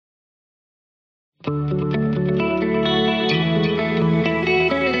We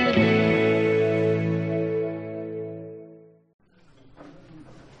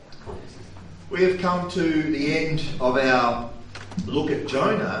have come to the end of our look at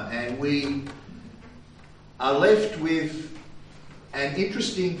Jonah, and we are left with an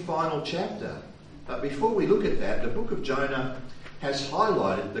interesting final chapter. But before we look at that, the book of Jonah has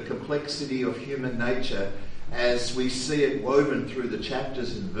highlighted the complexity of human nature as we see it woven through the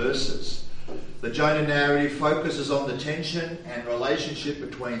chapters and verses. The Jonah narrative focuses on the tension and relationship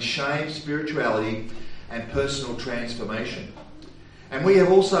between shame, spirituality, and personal transformation. And we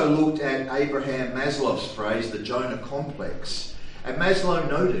have also looked at Abraham Maslow's phrase, the Jonah complex. And Maslow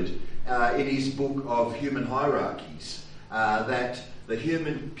noted in his book of Human Hierarchies that the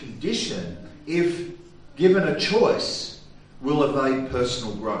human condition, if given a choice, will evade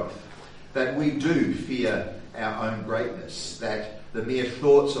personal growth. That we do fear our own greatness. That the mere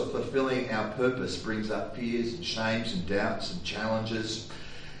thoughts of fulfilling our purpose brings up fears and shames and doubts and challenges,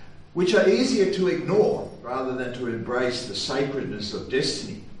 which are easier to ignore rather than to embrace the sacredness of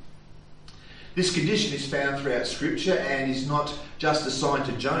destiny. This condition is found throughout Scripture and is not just assigned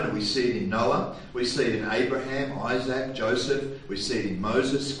to Jonah. We see it in Noah, we see it in Abraham, Isaac, Joseph, we see it in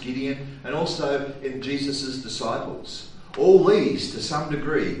Moses, Gideon, and also in Jesus' disciples. All these, to some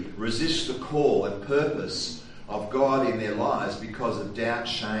degree, resist the call and purpose of God in their lives because of doubt,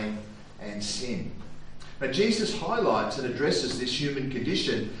 shame, and sin. Now, Jesus highlights and addresses this human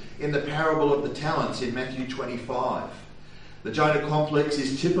condition in the parable of the talents in Matthew 25. The Jonah complex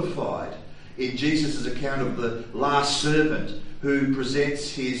is typified in Jesus' account of the last servant who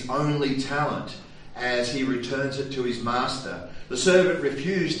presents his only talent as he returns it to his master. The servant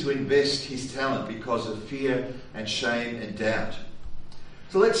refused to invest his talent because of fear and shame and doubt.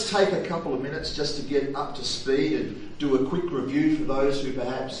 So let's take a couple of minutes just to get up to speed and do a quick review for those who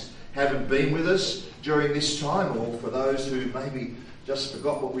perhaps haven't been with us during this time, or for those who maybe just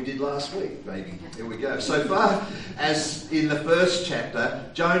forgot what we did last week. Maybe. Here we go. So far as in the first chapter,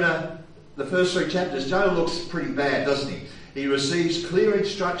 the first three chapters, Jonah looks pretty bad, doesn't he? He receives clear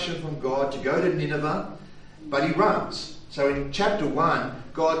instruction from God to go to Nineveh, but he runs. So in chapter 1,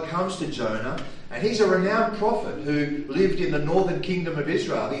 God comes to Jonah, and he's a renowned prophet who lived in the northern kingdom of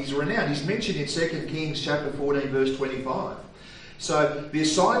Israel. He's renowned. He's mentioned in 2 Kings chapter 14, verse 25. So the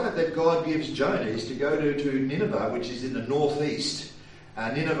assignment that God gives Jonah is to go to Nineveh, which is in the northeast.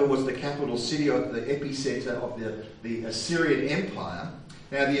 Nineveh was the capital city of the epicenter of the Assyrian Empire.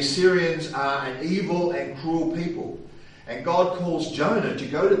 Now the Assyrians are an evil and cruel people. And God calls Jonah to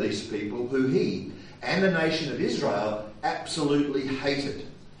go to these people who he and the nation of Israel absolutely hated.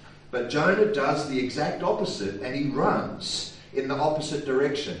 But Jonah does the exact opposite, and he runs in the opposite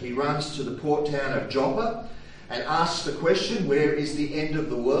direction. He runs to the port town of Joppa and asks the question, where is the end of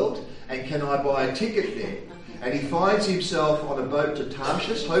the world? And can I buy a ticket there? And he finds himself on a boat to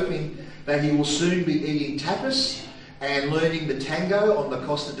Tarshish, hoping that he will soon be eating tapas and learning the tango on the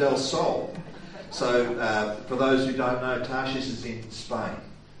Costa del Sol. So, for those who don't know, Tarshish is in Spain.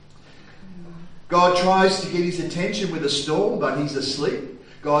 God tries to get his attention with a storm, but he's asleep.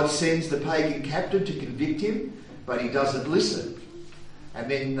 God sends the pagan captain to convict him, but he doesn't listen. And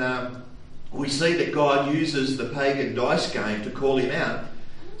then we see that God uses the pagan dice game to call him out,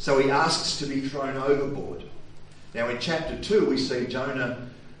 so he asks to be thrown overboard. Now in chapter 2 we see Jonah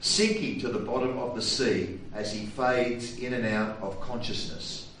sinking to the bottom of the sea as he fades in and out of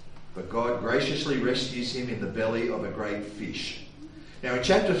consciousness. But God graciously rescues him in the belly of a great fish. Now in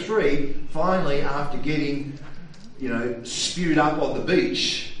chapter 3, finally after getting spewed up on the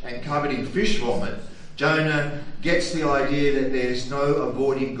beach and covered in fish vomit, Jonah gets the idea that there's no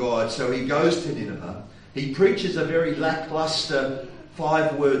avoiding God, so he goes to Nineveh. He preaches a very lackluster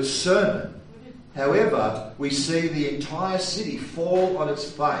 5-word sermon. However, we see the entire city fall on its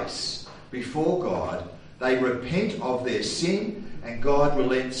face before God. They repent of their sin, and God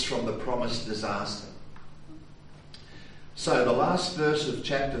relents from the promised disaster. So the last verse of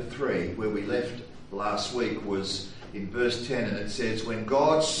chapter 3, where we left last week, was in verse 10, and it says, when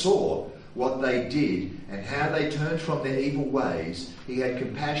God saw what they did and how they turned from their evil ways, he had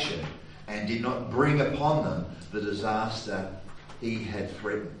compassion and did not bring upon them the disaster he had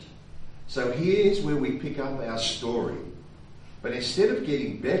threatened. So here's where we pick up our story. But instead of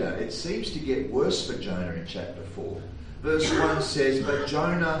getting better, it seems to get worse for Jonah in chapter 4. Verse 1 says, but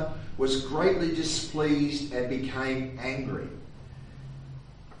Jonah was greatly displeased and became angry.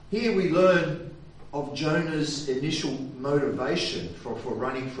 Here we learn of Jonah's initial motivation for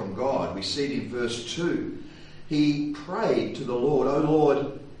running from God. We see it in verse 2. He prayed to the Lord, O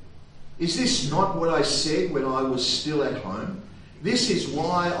Lord, is this not what I said when I was still at home? This is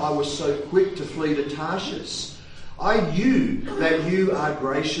why I was so quick to flee to Tarshish. I knew that you are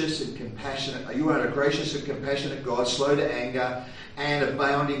gracious and compassionate. You are a gracious and compassionate God, slow to anger and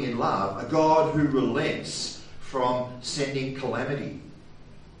abounding in love, a God who relents from sending calamity.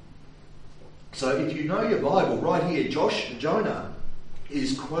 So if you know your Bible, right here, Jonah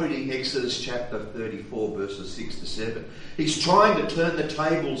is quoting Exodus chapter 34, verses 6 to 7. He's trying to turn the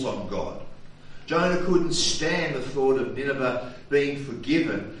tables on God. Jonah couldn't stand the thought of Nineveh being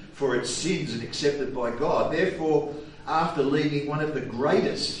forgiven for its sins and accepted by God. Therefore, after leading one of the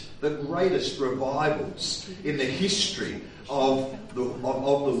greatest revivals in the history of the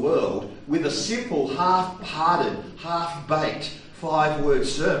world, with a simple, half-hearted, half-baked 5-word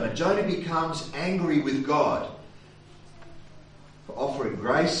sermon, Jonah becomes angry with God for offering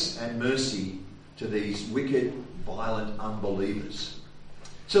grace and mercy to these wicked, violent unbelievers.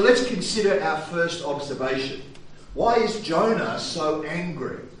 So let's consider our first observation. Why is Jonah so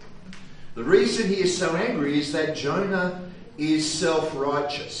angry? The reason he is so angry is that Jonah is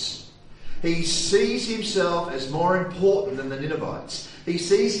self-righteous. He sees himself as more important than the Ninevites. He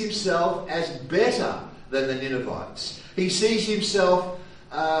sees himself as better than the Ninevites. He sees himself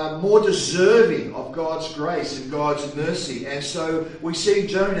more deserving of God's grace and God's mercy. And so we see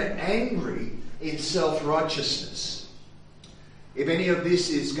Jonah angry in self-righteousness. If any of this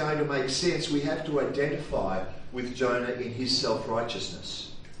is going to make sense, we have to identify with Jonah in his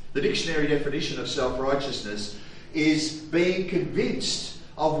self-righteousness. The dictionary definition of self-righteousness is being convinced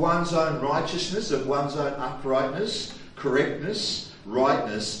of one's own righteousness, of one's own uprightness, correctness,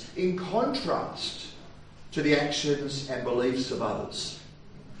 rightness, in contrast to the actions and beliefs of others.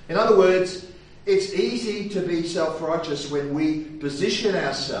 In other words, it's easy to be self-righteous when we position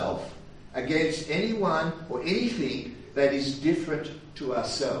ourselves against anyone or anything that is different to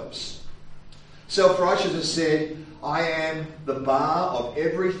ourselves. Self-righteousness said, I am the bar of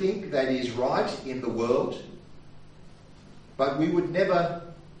everything that is right in the world. But we would never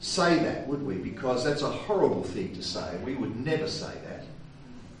say that, would we? Because that's a horrible thing to say. We would never say that.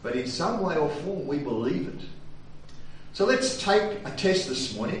 But in some way or form, we believe it. So let's take a test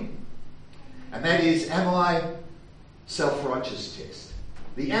this morning. And that is, am I self-righteous test?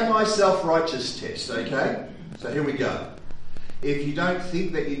 The am I self-righteous test, okay? So here we go. If you don't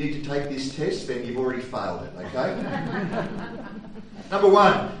think that you need to take this test, then you've already failed it, okay? Number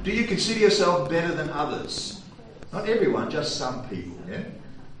 1, do you consider yourself better than others? Not everyone, just some people, yeah?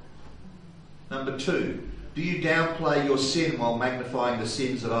 Number 2, do you downplay your sin while magnifying the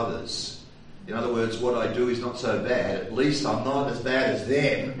sins of others? In other words, what I do is not so bad. At least I'm not as bad as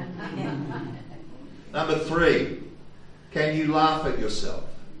them. Number 3, can you laugh at yourself?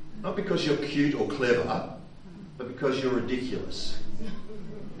 Not because you're cute or clever, but because you're ridiculous.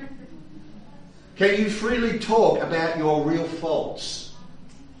 Can you freely talk about your real faults?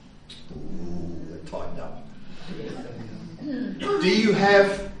 Ooh, they're tightened up. Do you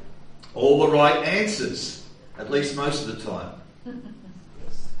have all the right answers, at least most of the time?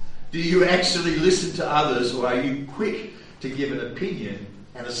 Do you actually listen to others, or are you quick to give an opinion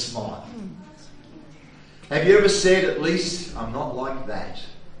and a smile? Have you ever said, at least I'm not like that?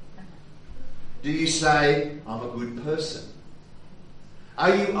 Do you say, I'm a good person?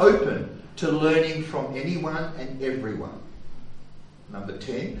 Are you open to learning from anyone and everyone? Number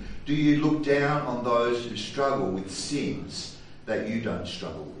 10, do you look down on those who struggle with sins that you don't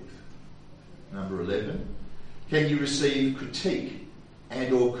struggle with? Number 11, can you receive critique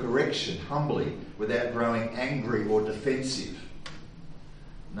and or correction humbly without growing angry or defensive?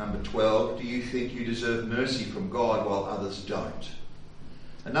 Number 12, do you think you deserve mercy from God while others don't?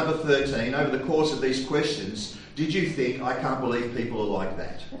 And number 13, over the course of these questions, did you think, I can't believe people are like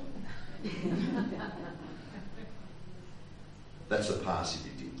that? That's a pass if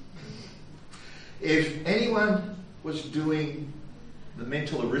you did. If anyone was doing the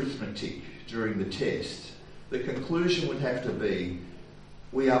mental arithmetic during the test, the conclusion would have to be,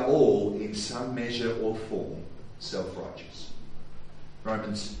 we are all, in some measure or form, self-righteous.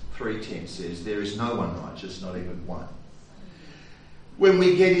 Romans 3:10 says, there is no one righteous, not even one. When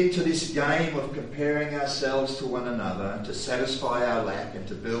we get into this game of comparing ourselves to one another to satisfy our lack and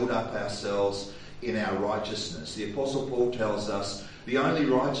to build up ourselves in our righteousness, the Apostle Paul tells us the only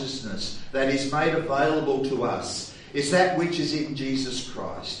righteousness that is made available to us is that which is in Jesus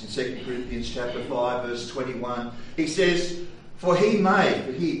Christ. In 2 Corinthians chapter 5, verse 21, he says, for he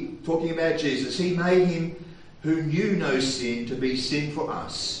talking about Jesus, he made him who knew no sin to be sin for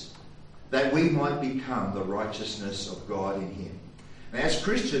us, that we might become the righteousness of God in him. Now, as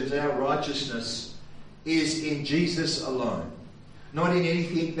Christians, our righteousness is in Jesus alone. Not in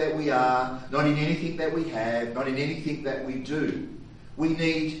anything that we are, not in anything that we have, not in anything that we do. we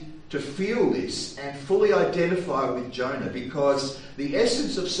need to feel this and fully identify with Jonah, because the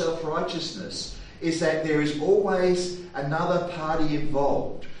essence of self-righteousness is that there is always another party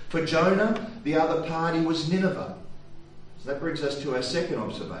involved. For Jonah, the other party was Nineveh. So that brings us to our second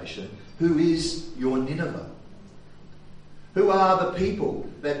observation. Who is your Nineveh? Who are the people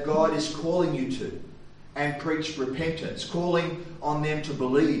that God is calling you to and preach repentance, calling on them to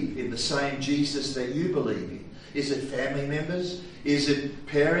believe in the same Jesus that you believe in? Is it family members? Is it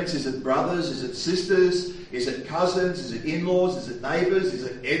parents? Is it brothers? Is it sisters? Is it cousins? Is it in-laws? Is it neighbours? Is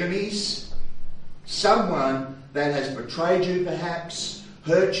it enemies? Someone that has betrayed you perhaps,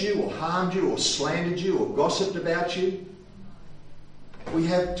 hurt you or harmed you or slandered you or gossiped about you? We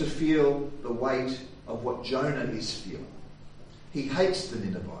have to feel the weight of what Jonah is feeling. He hates the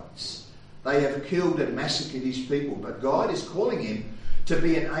Ninevites. They have killed and massacred his people, but God is calling him to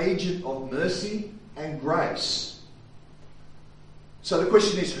be an agent of mercy and grace. So the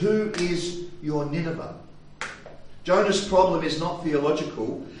question is, who is your Nineveh? Jonah's problem is not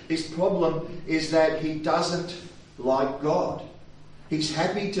theological. His problem is that he doesn't like God. He's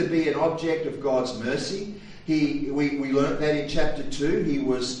happy to be an object of God's mercy. We learnt that in chapter 2. He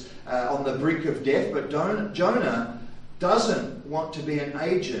was on the brink of death, but Jonah doesn't want to be an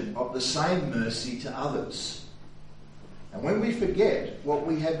agent of the same mercy to others. And when we forget what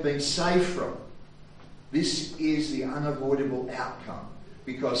we have been saved from, this is the unavoidable outcome,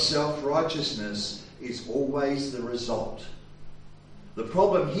 because self-righteousness is always the result. The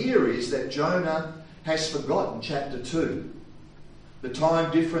problem here is that Jonah has forgotten chapter 2. The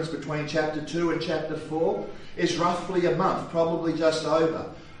time difference between chapter 2 and chapter 4 is roughly a month, probably just over.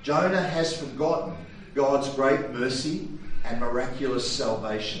 Jonah has forgotten God's great mercy and miraculous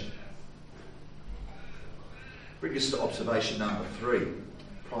salvation. Bring us to observation number 3,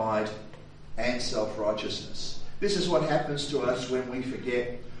 pride and self-righteousness. This is what happens to us when we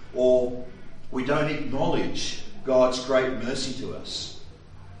forget or we don't acknowledge God's great mercy to us.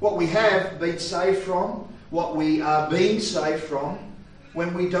 What we have been saved from, what we are being saved from,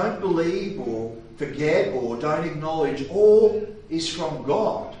 when we don't believe or forget or don't acknowledge all is from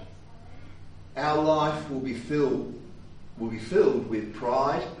God, our life will be filled with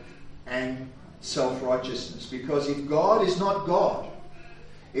pride and self-righteousness. Because if God is not God,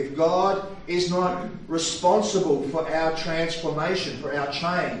 if God is not responsible for our transformation, for our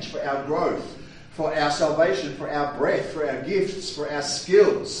change, for our growth, for our salvation, for our breath, for our gifts, for our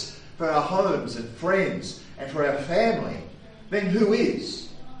skills, for our homes and friends, and for our family, then who is?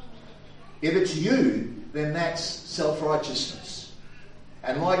 If it's you, then that's self-righteousness.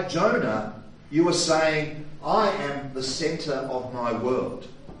 And like Jonah, you are saying, I am the centre of my world.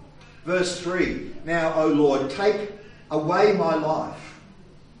 Verse 3, now, O Lord, take away my life,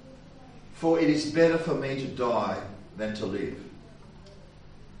 for it is better for me to die than to live.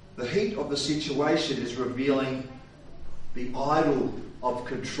 The heat of the situation is revealing the idol of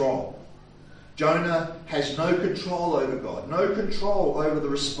control. Jonah has no control over God, no control over the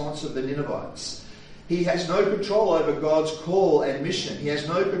response of the Ninevites. He has no control over God's call and mission. He has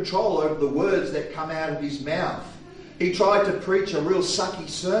no control over the words that come out of his mouth. He tried to preach a real sucky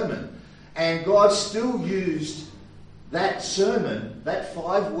sermon, and God still used that sermon, that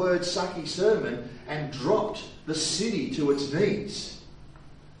 5-word sucky sermon, and dropped the city to its knees.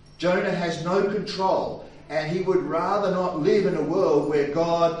 Jonah has no control, and he would rather not live in a world where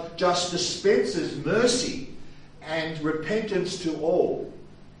God just dispenses mercy and repentance to all.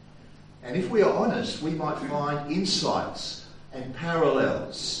 And if we are honest, we might find insights and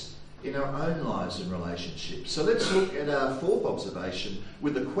parallels in our own lives and relationships. So let's look at our fourth observation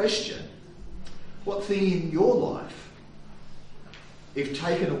with the question, what thing in your life, if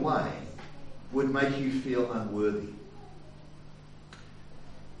taken away, would make you feel unworthy?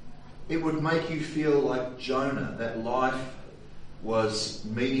 It would make you feel like Jonah, that life was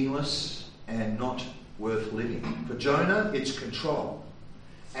meaningless and not worth living. For Jonah, it's control.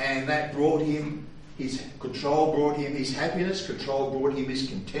 And that brought him, his control brought him his happiness, control brought him his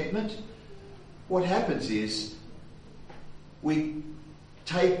contentment. What happens is we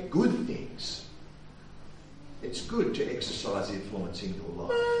take good things. It's good to exercise influence in your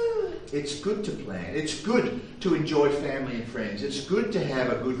life. It's good to plan. It's good to enjoy family and friends. It's good to have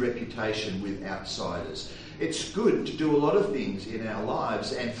a good reputation with outsiders. It's good to do a lot of things in our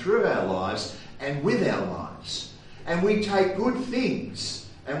lives and through our lives and with our lives. And we take good things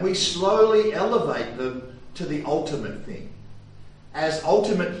and we slowly elevate them to the ultimate thing. As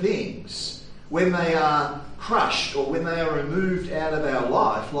ultimate things, when they are crushed or when they are removed out of our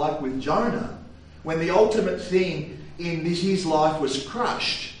life, like with Jonah, when the ultimate thing in his life was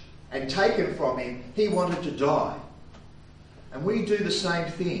crushed and taken from him, he wanted to die. And we do the same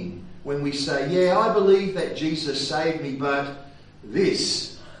thing when we say, yeah, I believe that Jesus saved me, but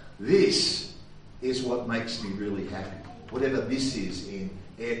this is what makes me really happy. Whatever this is in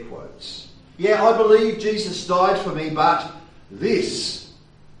air quotes. Yeah, I believe Jesus died for me, but this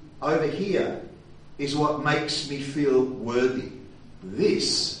over here is what makes me feel worthy.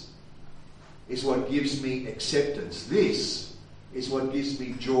 This is what gives me acceptance. This is what gives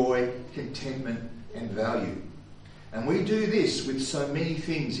me joy, contentment, and value. And we do this with so many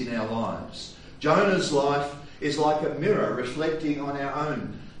things in our lives. Jonah's life is like a mirror reflecting our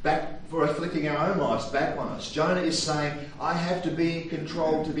own lives back on us. Jonah is saying, I have to be in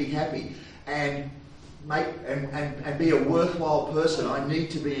control to be happy and be a worthwhile person. I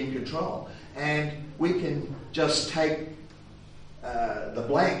need to be in control. And we can just take the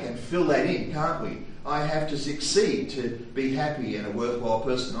blank and fill that in, can't we? I have to succeed to be happy and a worthwhile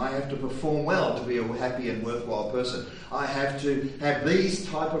person. I have to perform well to be a happy and worthwhile person. I have to have these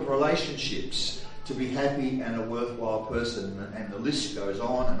type of relationships to be happy and a worthwhile person. And the list goes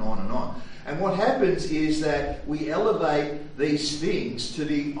on and on and on. And what happens is that we elevate these things to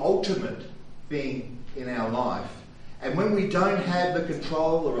the ultimate thing in our life. And when we don't have the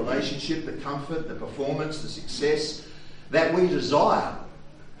control, the relationship, the comfort, the performance, the success that we desire,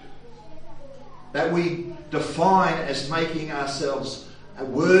 that we define as making ourselves a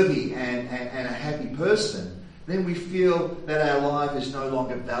worthy and a happy person, then we feel that our life is no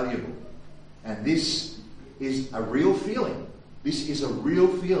longer valuable. And this is a real feeling. This is a real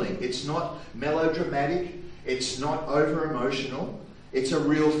feeling. It's not melodramatic. It's not over-emotional. It's a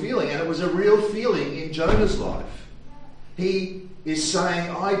real feeling. And it was a real feeling in Jonah's life. He is saying,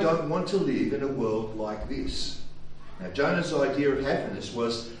 I don't want to live in a world like this. Now, Jonah's idea of happiness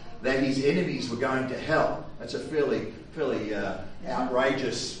was that his enemies were going to hell. That's a fairly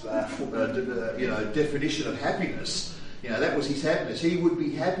outrageous definition of happiness. That was his happiness. He would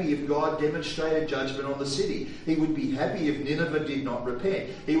be happy if God demonstrated judgment on the city. He would be happy if Nineveh did not repent.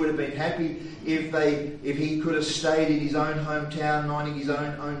 He would have been happy if he could have stayed in his own hometown, minding his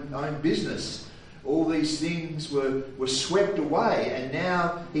own business. All these things were swept away, and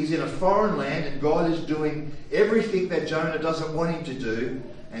now he's in a foreign land, and God is doing everything that Jonah doesn't want him to do,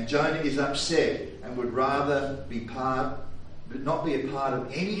 and Jonah is upset and would rather not be a part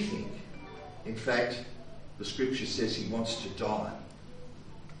of anything. In fact, the scripture says he wants to die.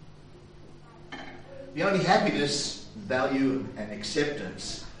 The only happiness, value, and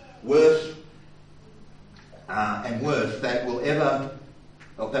acceptance, worth that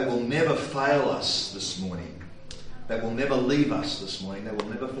will never fail us this morning, that will never leave us this morning, that will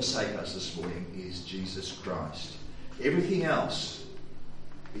never forsake us this morning, is Jesus Christ. Everything else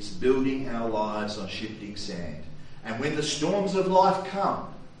is building our lives on shifting sand. And when the storms of life come,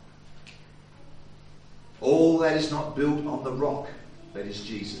 all that is not built on the rock, that is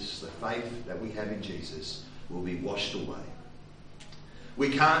Jesus, the faith that we have in Jesus, will be washed away. We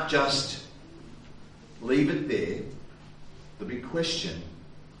can't just leave it there. The big question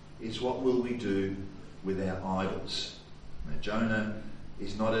is, what will we do with our idols? Now, Jonah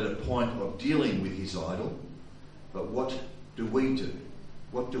is not at a point of dealing with his idol, but what do we do?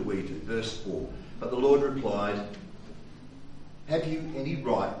 What do we do? Verse 4. But the Lord replied, have you any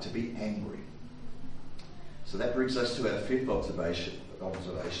right to be angry? So that brings us to our fifth observation.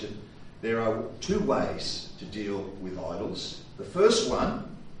 There are two ways to deal with idols. The first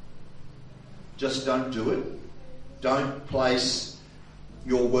one, just don't do it. Don't place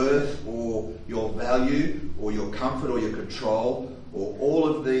your worth or your value or your comfort or your control or all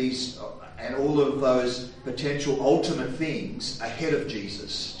of these and all of those potential ultimate things ahead of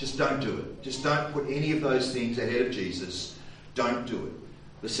Jesus. Just don't do it. Just don't put any of those things ahead of Jesus. Don't do it.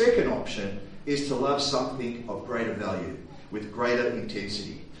 The second option is to love something of greater value with greater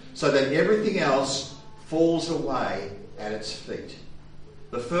intensity so that everything else falls away at its feet.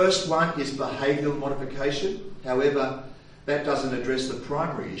 The first one is behavioural modification. However, that doesn't address the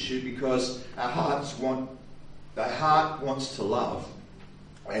primary issue because the heart wants to love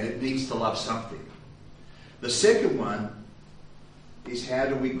and it needs to love something. The second one is, how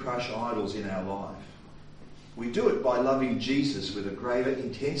do we crush idols in our life? We do it by loving Jesus with a greater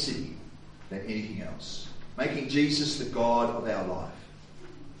intensity than anything else. Making Jesus the God of our life.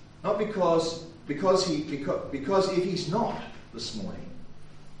 Not because if he's not this morning,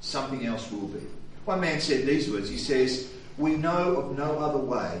 something else will be. One man said these words. He says, we know of no other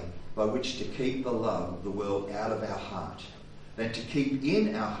way by which to keep the love of the world out of our heart than to keep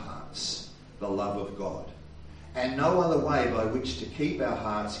in our hearts the love of God. And no other way by which to keep our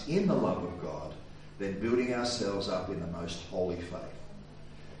hearts in the love of God than building ourselves up in the most holy faith.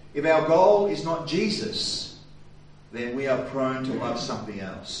 If our goal is not Jesus, then we are prone to love something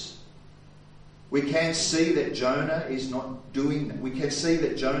else. We can see that Jonah is not doing that. We can see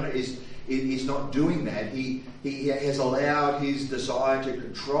that Jonah is not doing that. He has allowed his desire to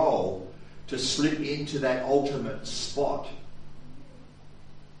control to slip into that ultimate spot.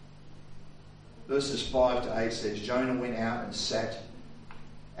 Verses 5 to 8 says, Jonah went out and sat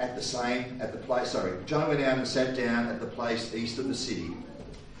down at the place east of the city.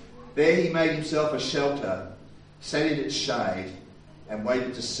 There he made himself a shelter, sat in its shade, and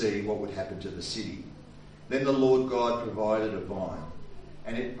waited to see what would happen to the city. Then the Lord God provided a vine,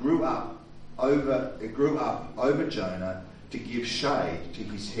 and it grew up over Jonah to give shade to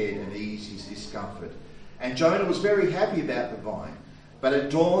his head and ease his discomfort. And Jonah was very happy about the vine. But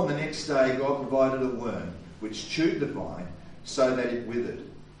at dawn the next day God provided a worm which chewed the vine so that it withered.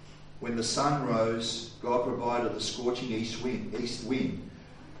 When the sun rose, God provided a scorching east wind,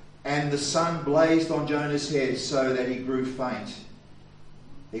 and the sun blazed on Jonah's head so that he grew faint.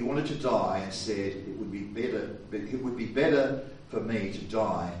 He wanted to die and said, it would be better for me to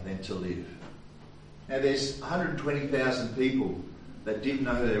die than to live. Now there's 120,000 people that didn't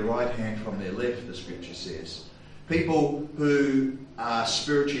know their right hand from their left, the scripture says. People who are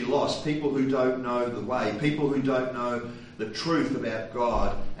spiritually lost, people who don't know the way, people who don't know the truth about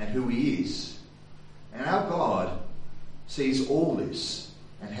God and who he is. And our God sees all this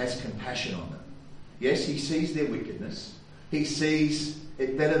and has compassion on them. Yes, he sees their wickedness. He sees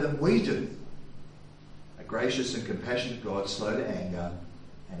it better than we do. A gracious and compassionate God, slow to anger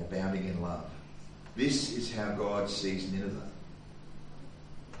and abounding in love. This is how God sees Nineveh.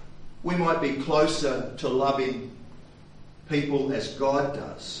 We might be closer to loving people as God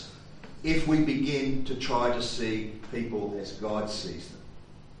does if we begin to try to see people as God sees them.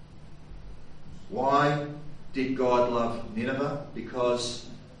 Why did God love Nineveh? Because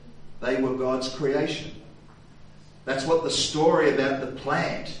they were God's creation. That's what the story about the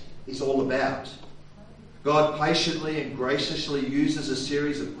plant is all about. God patiently and graciously uses a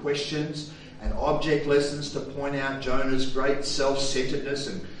series of questions and object lessons to point out Jonah's great self-centeredness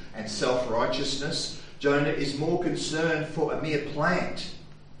and self-righteousness. Jonah is more concerned for a mere plant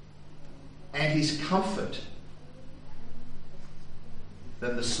and his comfort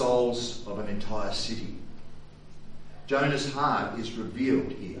than the souls of an entire city. Jonah's heart is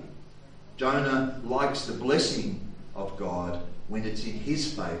revealed here. Jonah likes the blessing of God when it's in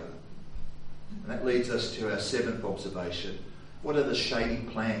his favour. And that leads us to our seventh observation. What are the shady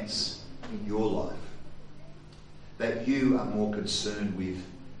plants in your life that you are more concerned with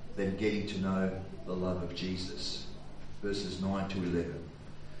than getting to know the love of Jesus? Verses 9 to 11.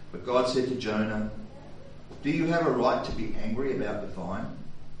 But God said to Jonah, do you have a right to be angry about the vine?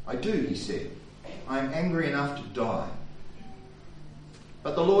 I do, he said. I am angry enough to die.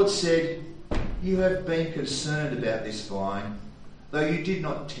 But the Lord said, you have been concerned about this vine, though you did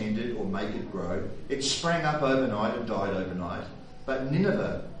not tend it or make it grow. It sprang up overnight and died overnight. But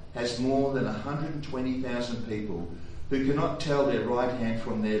Nineveh has more than 120,000 people who cannot tell their right hand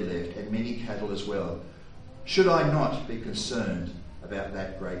from their left, and many cattle as well. Should I not be concerned about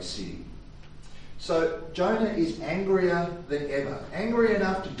that great city? So Jonah is angrier than ever, angry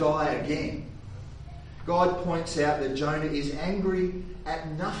enough to die again. God points out that Jonah is angry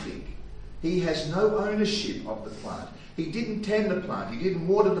at nothing. He has no ownership of the plant. He didn't tend the plant. He didn't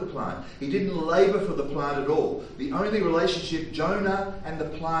water the plant. He didn't labour for the plant at all. The only relationship Jonah and the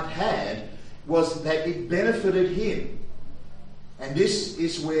plant had was that it benefited him. And this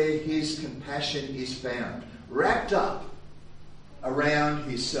is where his compassion is found, wrapped up around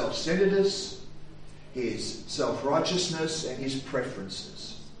his self-centeredness, his self-righteousness, and his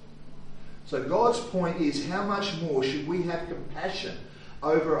preferences. So God's point is, how much more should we have compassion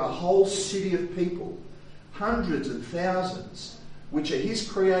over a whole city of people, hundreds and thousands, which are his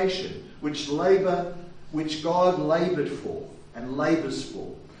creation, which God laboured for and labours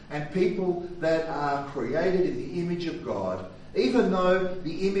for, and people that are created in the image of God, even though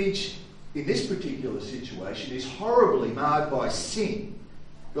the image in this particular situation is horribly marred by sin.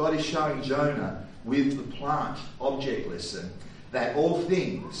 God is showing Jonah with the plant object lesson that all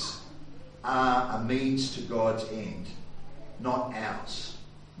things are a means to God's end, not ours.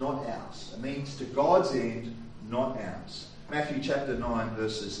 Not ours. A means to God's end, not ours. Matthew chapter 9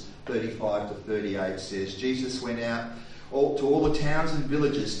 verses 35 to 38 says, Jesus went out to all the towns and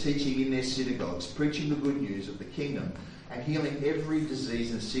villages, teaching in their synagogues, preaching the good news of the kingdom, and healing every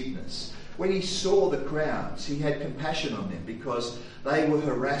disease and sickness. When he saw the crowds, he had compassion on them because they were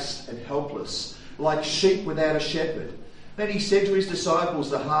harassed and helpless, like sheep without a shepherd. Then he said to his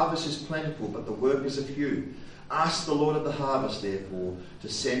disciples, the harvest is plentiful, but the workers are few. Ask the Lord of the harvest, therefore, to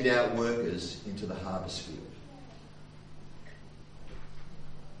send out workers into the harvest field.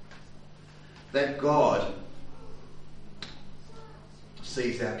 that God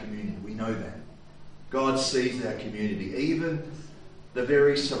sees our community. We know that. God sees our community. Even the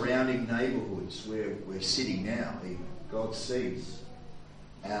very surrounding neighbourhoods where we're sitting now, even God sees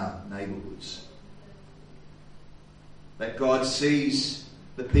our neighbourhoods. That God sees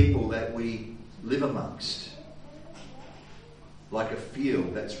the people that we live amongst like a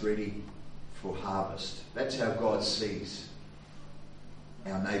field that's ready for harvest. That's how God sees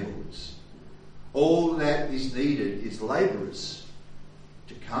our neighbourhoods. All that is needed is labourers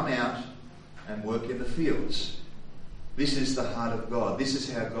to come out and work in the fields. This is the heart of God. This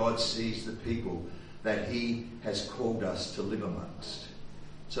is how God sees the people that he has called us to live amongst.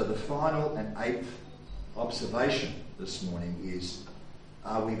 So the final and eighth observation this morning is,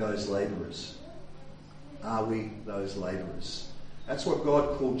 are we those labourers? Are we those labourers? That's what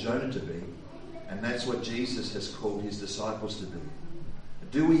God called Jonah to be, and that's what Jesus has called his disciples to be.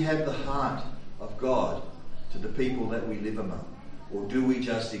 Do we have the heart of God to the people that we live among? Or do we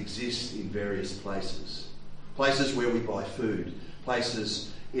just exist in various places? Places where we buy food,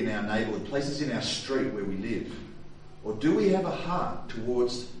 places in our neighbourhood, places in our street where we live. Or do we have a heart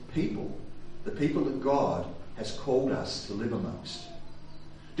towards people, the people that God has called us to live amongst?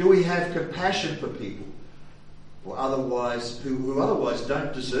 Do we have compassion for people or otherwise who otherwise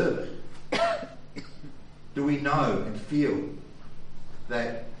don't deserve it? Do we know and feel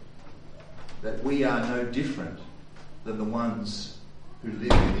that we are no different than the ones who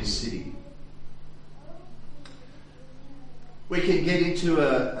live in this city? We can get into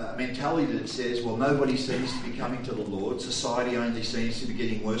a mentality that says, well, nobody seems to be coming to the Lord. Society only seems to be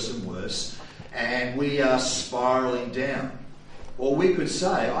getting worse and worse. And we are spiralling down. Or we could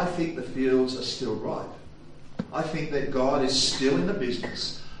say, I think the fields are still ripe. I think that God is still in the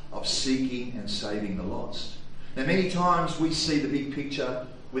business of seeking and saving the lost. Now, many times we see the big picture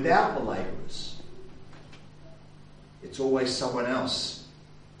without the labourers. It's always someone else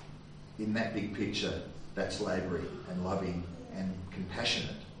in that big picture that's labouring and loving and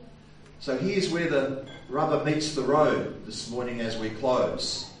compassionate. So here's where the rubber meets the road this morning as we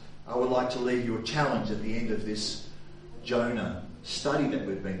close. I would like to leave you a challenge at the end of this Jonah study that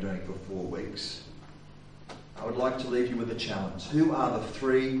we've been doing for 4 weeks. I would like to leave you with a challenge. Who are the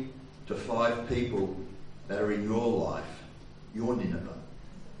 3 to 5 people that are in your life, your Nineveh,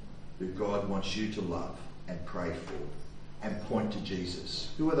 who God wants you to love and pray for and point to Jesus?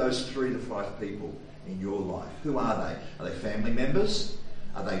 Who are those 3 to 5 people in your life? Who are they? Are they family members?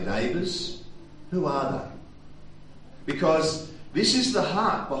 Are they neighbours? Who are they? Because this is the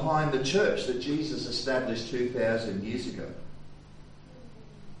heart behind the church that Jesus established 2,000 years ago.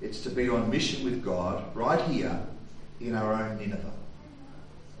 It's to be on mission with God right here in our own Nineveh.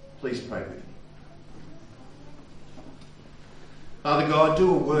 Please pray with me. Father God, do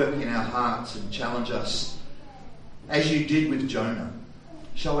a work in our hearts and challenge us as you did with Jonah.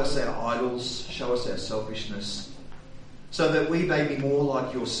 Show us our idols, show us our selfishness, so that we may be more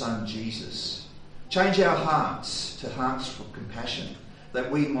like your Son Jesus. Change our hearts to hearts for compassion,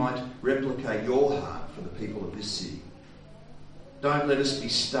 that we might replicate your heart for the people of this city. Don't let us be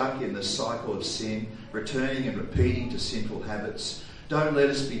stuck in the cycle of sin, returning and repeating to sinful habits. Don't let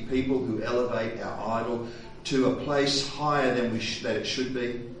us be people who elevate our idol to a place higher than that it should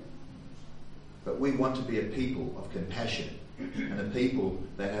be. But we want to be a people of compassion and a people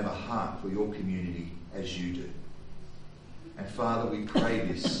that have a heart for your community as you do. And Father, we pray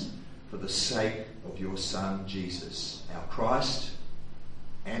this for the sake of your Son, Jesus, our Christ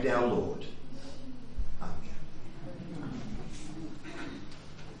and our Lord.